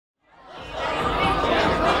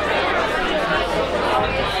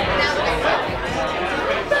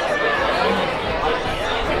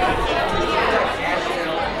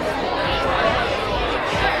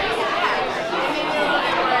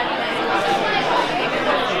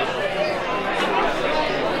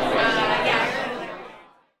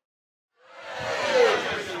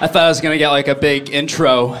I thought I was gonna get like a big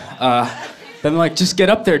intro. Then like, just get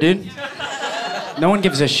up there, dude. No one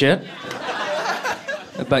gives a shit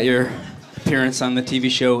about your appearance on the TV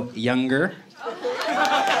show Younger.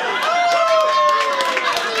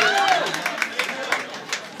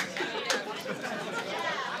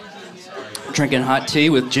 Drinking hot tea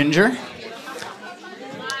with ginger.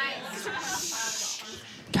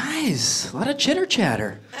 Guys, a lot of chitter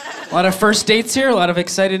chatter. A lot of first dates here, a lot of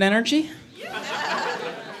excited energy.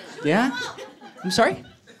 Yeah? I'm sorry?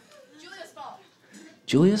 Julia's fault.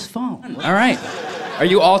 Julia's fault. All right. Are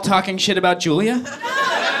you all talking shit about Julia?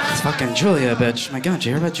 It's fucking Julia, bitch. My God, did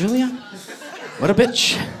you hear about Julia? What a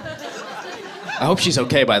bitch. I hope she's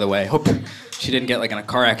okay, by the way. Hope she didn't get like in a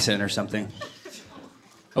car accident or something.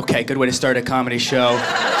 Okay, good way to start a comedy show.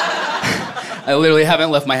 I literally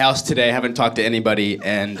haven't left my house today, haven't talked to anybody,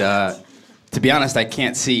 and to be honest, I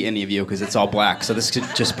can't see any of you because it's all black, so this could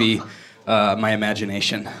just be my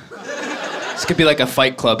imagination. This could be like a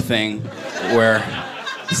Fight Club thing where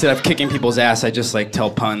instead of kicking people's ass, I just like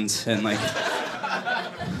tell puns and like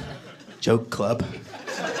Joke Club.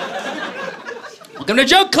 Welcome to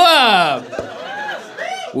Joke Club!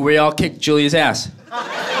 Where we all kick Julia's ass.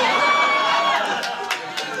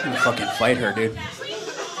 I'm gonna fucking fight her, dude.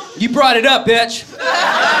 You brought it up, bitch.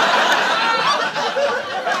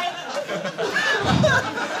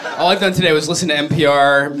 All I've done today was listen to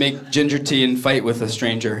NPR, make ginger tea, and fight with a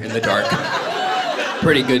stranger in the dark.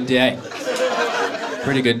 Pretty good day.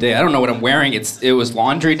 Pretty good day. I don't know what I'm wearing. It was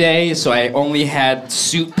laundry day, so I only had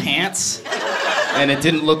suit pants, and it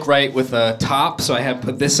didn't look right with a top, so I had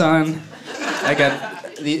put this on. I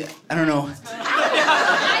don't know.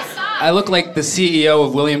 I look like the CEO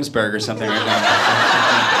of Williamsburg or something right now.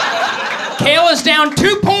 Kayla's down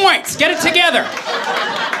 2 points. Get it together.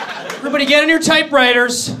 Everybody get on your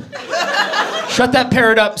typewriters. Shut that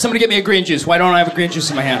parrot up. Somebody get me a green juice. Why don't I have a green juice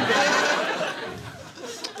in my hand?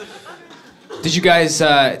 Did you guys,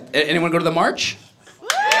 anyone go to the march?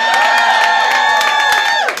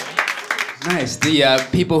 Nice. The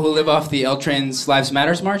people who live off the L Train's Lives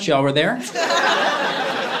Matters march, y'all were there?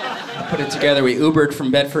 Put it together. We Ubered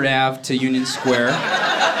from Bedford Ave to Union Square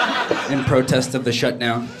in protest of the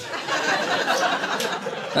shutdown.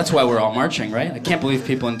 That's why we're all marching, right? I can't believe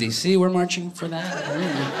people in D.C. were marching for that.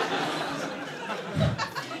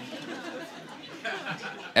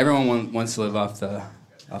 Everyone wants to live off the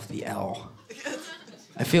L.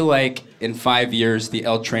 I feel like in 5 years the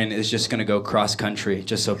L train is just gonna go cross country,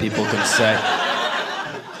 just so people can say.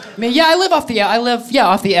 I mean, yeah, I live off the L.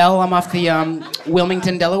 Off the L. I'm off the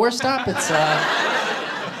Wilmington, Delaware stop. It's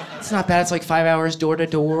not bad. It's like 5 hours door to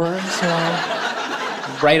door. So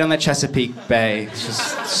right on the Chesapeake Bay. It's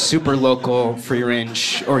just super local, free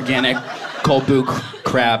range, organic, cold brew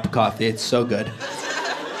crab coffee. It's so good.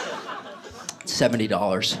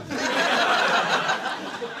 $70.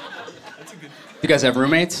 You guys have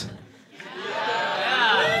roommates?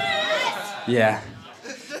 Yeah.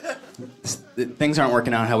 Things aren't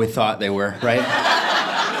working out how we thought they were, right?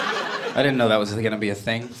 I didn't know that was going to be a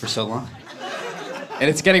thing for so long. And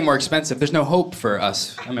it's getting more expensive. There's no hope for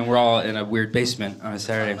us. I mean, we're all in a weird basement on a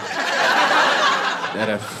Saturday at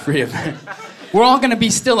a free event. We're all going to be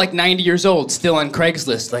still like 90 years old, still on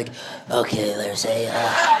Craigslist. Like, okay, there's a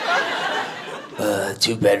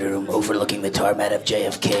 2-bedroom overlooking the tarmac of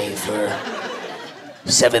JFK for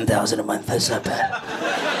 $7,000 a month. That's not bad.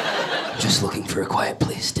 Just looking for a quiet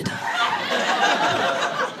place to die.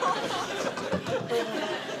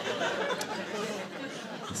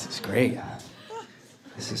 This is great.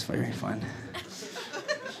 This is very fun.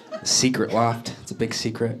 The secret loft. It's a big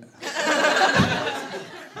secret.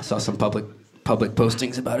 I saw some public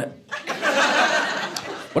postings about it.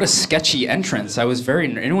 What a sketchy entrance. I was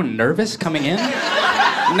anyone nervous coming in?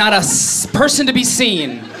 Not a person to be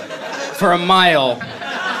seen for a mile.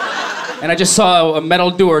 And I just saw a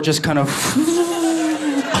metal door just kind of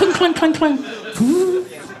clink, clink, clink, clink.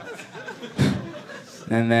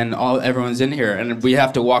 And then everyone's in here, and we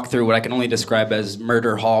have to walk through what I can only describe as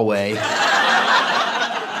murder hallway.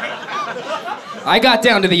 I got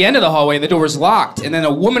down to the end of the hallway, and the door was locked, and then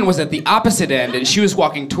a woman was at the opposite end, and she was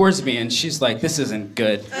walking towards me, and she's like, "This isn't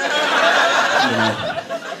good. I'm gonna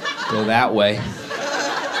go that way."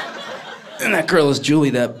 And that girl is Julie,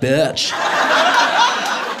 that bitch.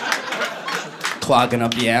 Clogging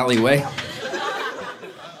up the alleyway.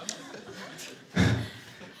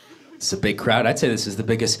 It's a big crowd. I'd say this is the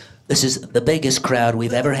biggest crowd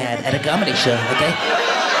we've ever had at a comedy show, okay?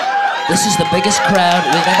 This is the biggest crowd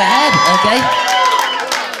we've ever had, okay?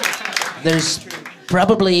 There's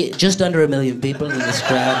probably just under 1 million people in this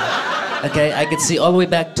crowd, okay? I could see all the way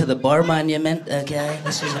back to the Bar Monument, okay?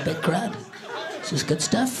 This is a big crowd. This is good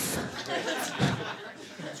stuff.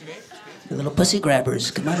 You little pussy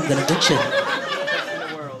grabbers. Come on, I'm gonna get you.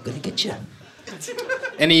 I'm gonna get you.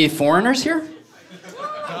 Any foreigners here?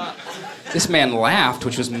 This man laughed,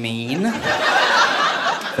 which was mean.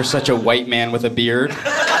 For such a white man with a beard.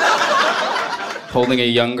 Holding a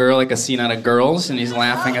young girl like a scene out of Girls, and he's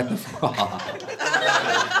laughing at the...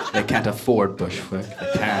 They can't afford Bushwick.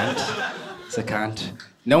 They can't. They can't.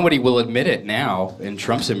 Nobody will admit it now in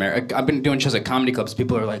Trump's America. I've been doing shows at comedy clubs.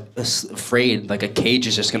 People are like afraid, like a cage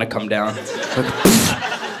is just gonna come down. Like,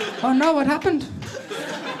 oh no, what happened?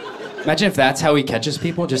 Imagine if that's how he catches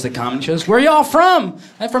people, just at comedy shows. Where are y'all from?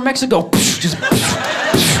 I'm from Mexico. Just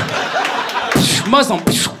Muslim.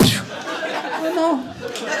 Oh no.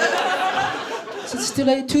 Is it still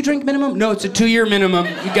a 2-drink minimum? No, it's a 2-year minimum.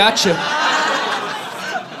 You gotcha.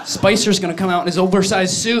 Spicer's gonna come out in his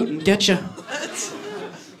oversized suit and get you.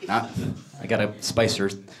 I got a Spicer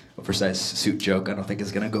oversized suit joke. I don't think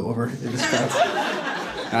it's gonna go over in this crowd.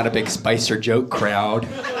 Not a big Spicer joke crowd.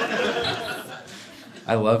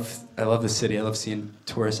 I love the city. I love seeing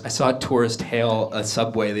tourists. I saw a tourist hail a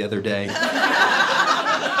subway the other day.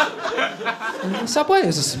 The subway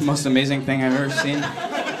is the most amazing thing I've ever seen.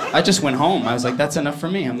 I just went home. I was like, that's enough for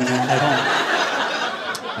me. I'm gonna head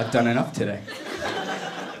home. I've done enough today.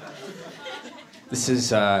 This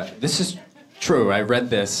is true. I read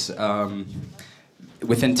this.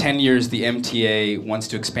 Within 10 years, the MTA wants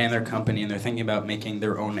to expand their company, and they're thinking about making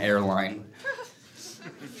their own airline.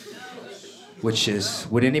 Which is,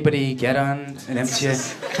 would anybody get on an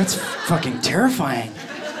MTA? That's fucking terrifying.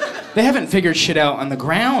 They haven't figured shit out on the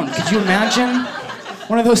ground. Could you imagine?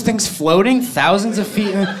 One of those things floating thousands of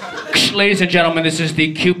feet. Ladies and gentlemen, this is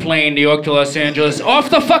the Q plane, New York to Los Angeles. Off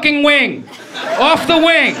the fucking wing! Off the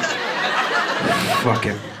wing!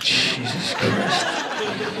 Fucking Jesus Christ.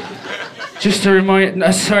 Just to remind,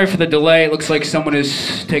 sorry for the delay. It looks like someone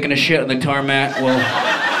is taking a shit on the tarmac. Well,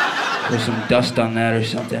 there's some dust on that or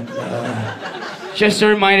something. Just a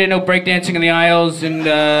reminder, no breakdancing in the aisles, and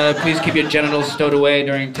please keep your genitals stowed away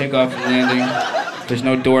during takeoff and landing. There's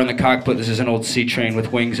no door in the cockpit. This is an old sea train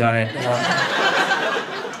with wings on it.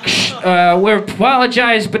 We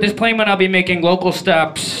apologize, but this plane will not be making local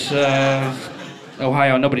stops.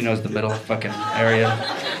 Ohio, nobody knows the middle fucking area.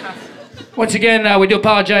 Once again, we do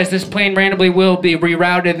apologize. This plane randomly will be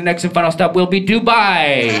rerouted. The next and final stop will be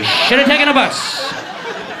Dubai. Should have taken a bus.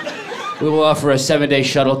 We will offer a 7-day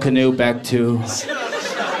shuttle canoe back to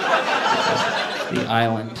the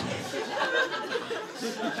island.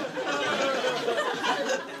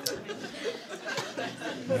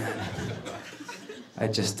 I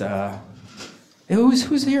just,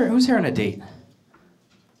 who's here? Who's here on a date?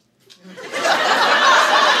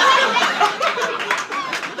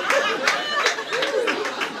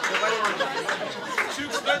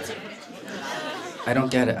 I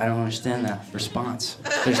don't get it. I don't understand that response.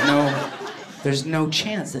 There's no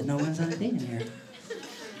chance that no one's on a date in here.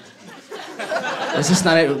 Is this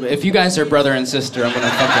not it? If you guys are brother and sister, I'm gonna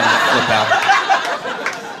fucking flip out.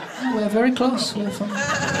 Oh, we're very close. We're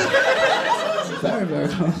very, very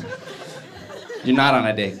close. You're not on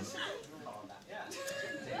a date.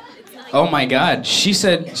 Oh my God. She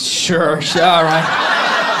said, sure, all right.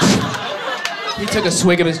 He took a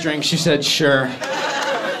swig of his drink. She said, sure.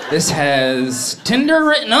 This has Tinder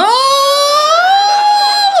written all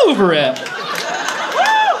over it.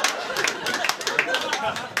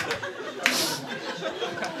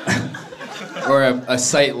 Or a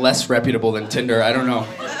site less reputable than Tinder. I don't know.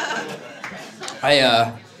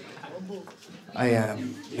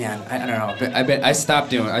 Man, I don't know. I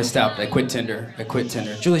stopped. I quit Tinder.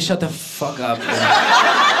 Julie, shut the fuck up.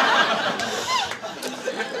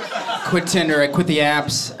 Quit Tinder. I quit the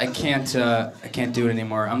apps. I can't do it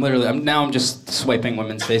anymore. I'm just swiping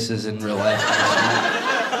women's faces in real life.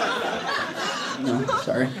 No,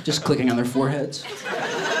 sorry. Just clicking on their foreheads.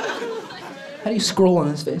 How do you scroll on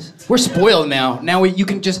his face? We're spoiled now. Now you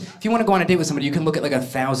can just, if you want to go on a date with somebody, you can look at like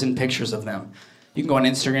 1,000 pictures of them. You can go on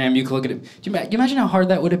Instagram, you can look at it. Do you imagine how hard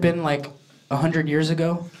that would have been like 100 years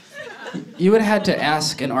ago? You would have had to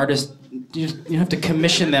ask an artist, you have to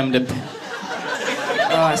commission them to...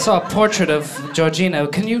 I saw a portrait of Georgina.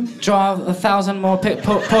 Can you draw 1,000 more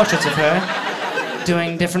portraits of her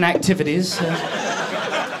doing different activities?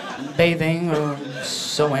 Bathing or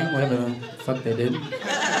sewing, whatever the fuck they did.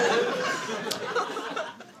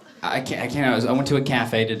 I can't. I went to a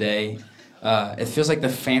cafe today. It feels like the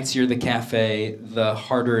fancier the cafe, the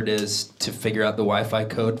harder it is to figure out the Wi-Fi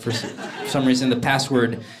code. For some reason, the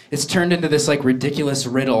password, it's turned into this like ridiculous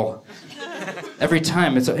riddle. Every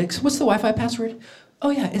time, it's what's the Wi-Fi password? Oh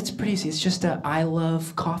yeah, it's pretty easy. It's just I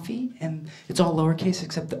love coffee, and it's all lowercase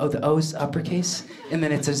except the O is uppercase, and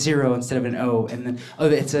then it's a 0 instead of an O, and then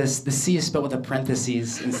the C is spelled with a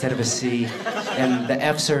parentheses instead of a C, and the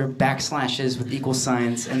F's are backslashes with equal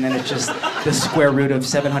signs, and then it's just the square root of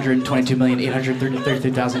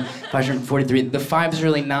 722,833,543. The 5s are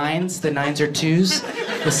really 9s, the 9s are 2s,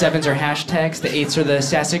 the 7s are hashtags, the 8s are the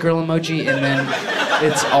sassy girl emoji, and then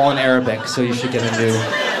it's all in Arabic, so you should get a new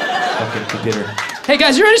fucking computer. Hey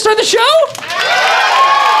guys, you ready to start the show?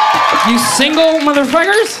 You single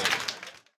motherfuckers?